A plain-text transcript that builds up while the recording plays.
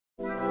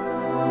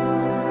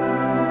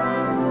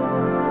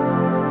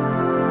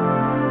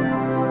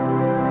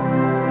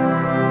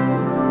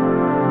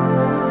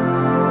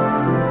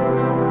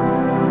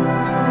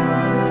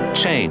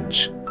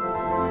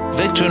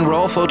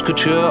Viktor&Rolf Haute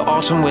Couture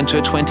Autumn-Winter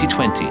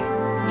 2020.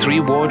 3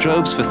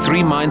 wardrobes for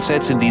 3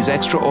 mindsets in these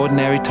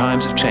extraordinary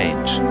times of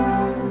change.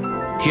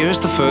 Here's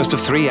the first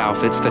of 3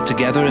 outfits that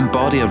together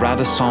embody a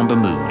rather somber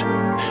mood.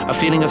 A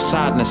feeling of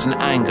sadness and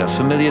anger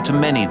familiar to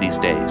many these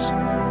days.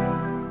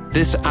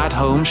 This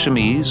at-home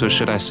chemise, or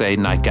should I say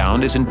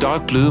nightgown, is in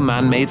dark blue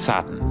man-made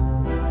satin.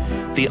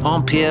 The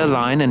empire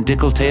line and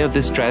décolleté of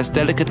this dress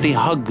delicately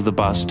hug the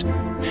bust,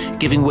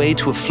 giving way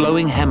to a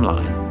flowing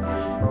hemline.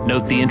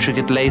 Note the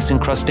intricate lace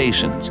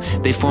incrustations.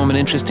 They form an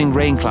interesting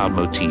rain cloud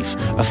motif,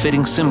 a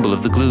fitting symbol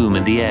of the gloom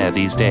in the air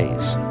these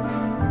days.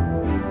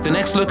 The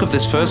next look of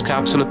this first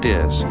capsule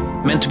appears.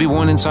 Meant to be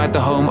worn inside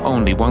the home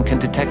only, one can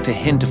detect a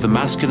hint of the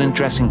masculine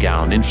dressing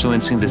gown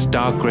influencing this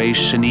dark grey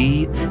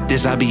chenille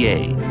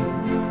déshabillé.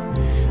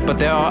 But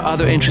there are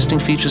other interesting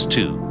features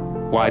too.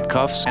 Wide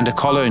cuffs and a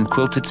collar in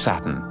quilted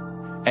satin,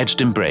 edged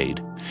in braid.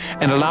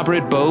 An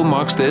elaborate bow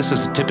marks this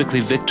as a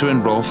typically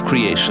Viktor&Rolf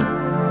creation.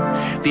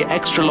 The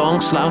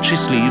extra-long slouchy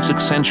sleeves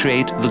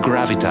accentuate the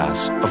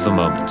gravitas of the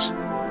moment.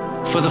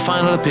 For the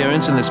final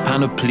appearance in this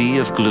panoply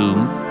of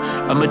gloom,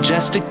 a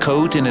majestic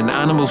coat in an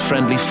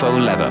animal-friendly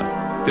faux leather.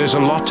 There's a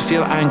lot to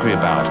feel angry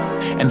about,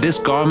 and this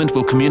garment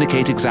will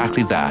communicate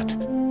exactly that.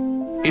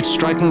 Its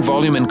striking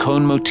volume and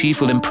cone motif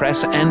will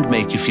impress and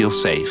make you feel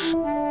safe.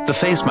 The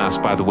face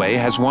mask, by the way,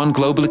 has won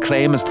global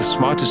acclaim as the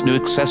smartest new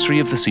accessory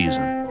of the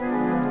season.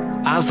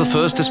 As the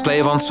first display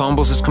of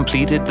ensembles is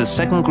completed, the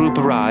second group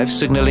arrives,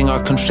 signaling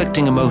our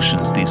conflicting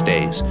emotions these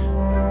days.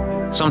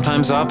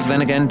 Sometimes up,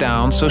 then again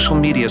down, social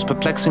media's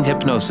perplexing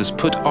hypnosis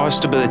put our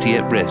stability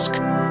at risk.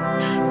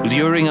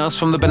 Luring us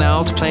from the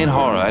banal to plain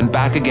horror and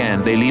back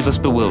again, they leave us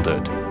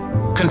bewildered.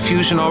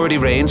 Confusion already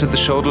reigns at the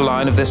shoulder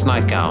line of this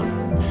nightgown.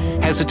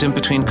 Hesitant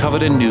between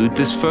covered and nude,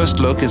 this first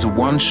look is a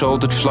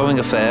one-shouldered flowing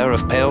affair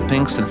of pale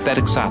pink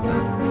synthetic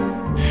satin.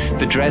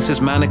 The dress is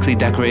manically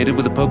decorated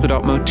with a polka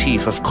dot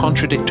motif of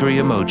contradictory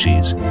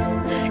emojis,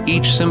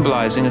 each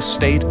symbolizing a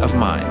state of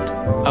mind.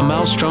 A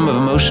maelstrom of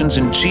emotions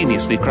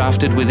ingeniously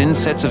crafted within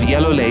sets of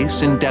yellow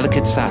lace in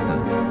delicate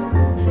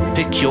satin.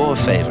 Pick your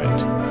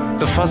favorite.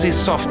 The fuzzy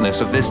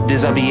softness of this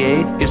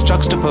déshabillé is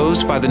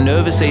juxtaposed by the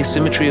nervous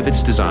asymmetry of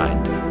its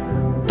design.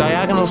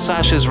 Diagonal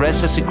sashes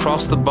restlessly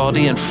cross the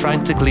body and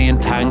frantically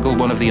entangle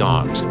one of the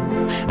arms.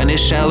 An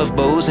echelle of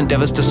bows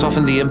endeavors to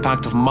soften the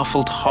impact of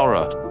muffled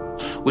horror,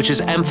 which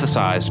is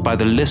emphasized by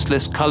the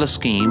listless color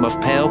scheme of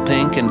pale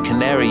pink and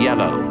canary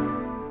yellow.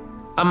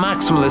 A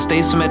maximalist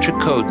asymmetric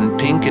coat in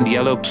pink and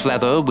yellow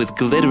pleather with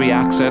glittery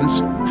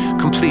accents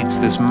completes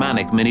this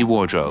manic mini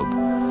wardrobe.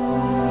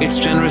 Its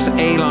generous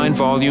A-line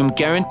volume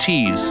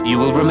guarantees you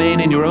will remain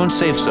in your own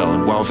safe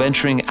zone while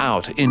venturing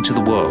out into the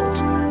world.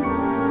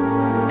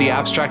 The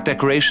abstract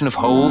decoration of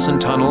holes and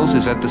tunnels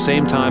is at the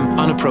same time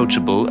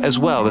unapproachable as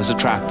well as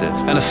attractive,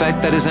 an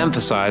effect that is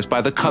emphasized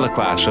by the color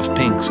clash of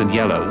pinks and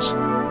yellows.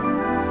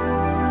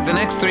 The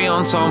next 3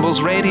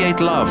 ensembles radiate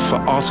love for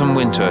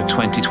Autumn-Winter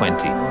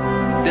 2020.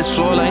 This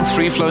floor-length,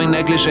 free-flowing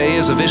negligé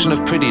is a vision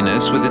of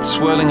prettiness with its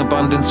swirling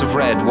abundance of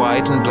red,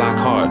 white, and black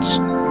hearts.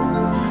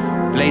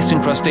 Lace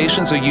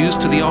incrustations are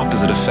used to the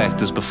opposite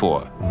effect as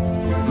before.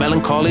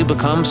 Melancholy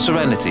becomes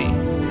serenity.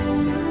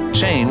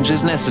 Change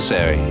is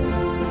necessary.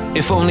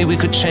 If only we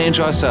could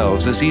change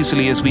ourselves as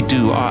easily as we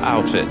do our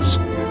outfits.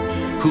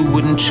 Who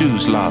wouldn't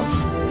choose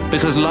love?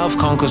 Because love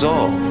conquers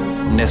all,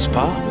 n'est-ce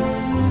pas?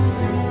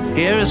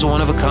 Here is a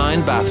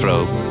one-of-a-kind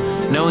bathrobe.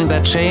 Knowing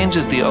that change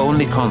is the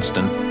only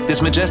constant,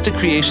 this majestic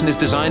creation is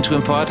designed to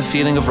impart a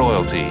feeling of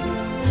royalty.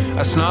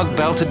 A snug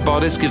belted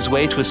bodice gives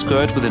way to a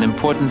skirt with an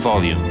important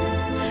volume.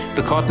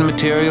 The cotton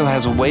material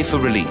has a wafer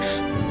relief.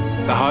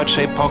 The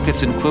heart-shaped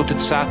pockets in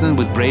quilted satin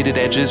with braided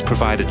edges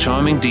provide a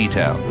charming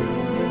detail,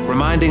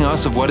 reminding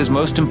us of what is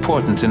most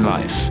important in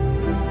life.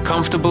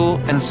 Comfortable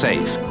and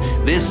safe,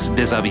 this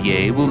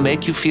déshabillé will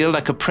make you feel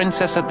like a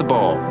princess at the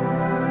ball.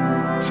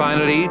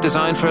 Finally,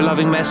 designed for a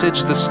loving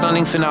message, the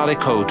stunning finale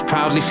coat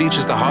proudly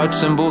features the heart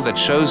symbol that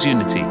shows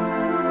unity.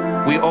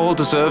 We all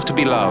deserve to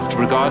be loved,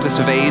 regardless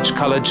of age,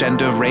 color,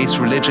 gender, race,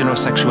 religion, or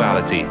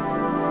sexuality.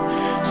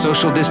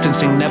 Social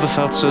distancing never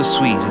felt so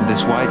sweet in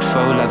this white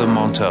faux leather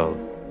manteau,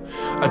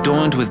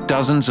 adorned with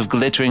dozens of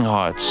glittering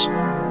hearts.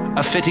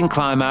 A fitting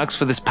climax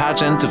for this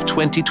pageant of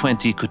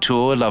 2020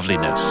 couture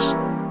loveliness.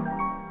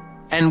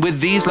 And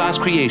with these last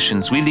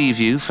creations, we leave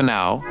you, for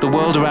now. The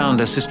world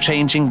around us is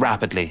changing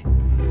rapidly.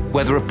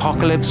 Whether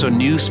apocalypse or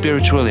new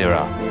spiritual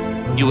era,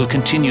 you will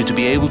continue to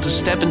be able to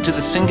step into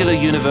the singular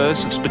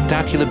universe of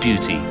spectacular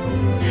beauty,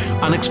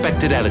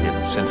 unexpected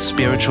elegance, and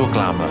spiritual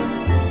glamour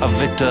of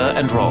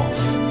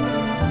Viktor&Rolf.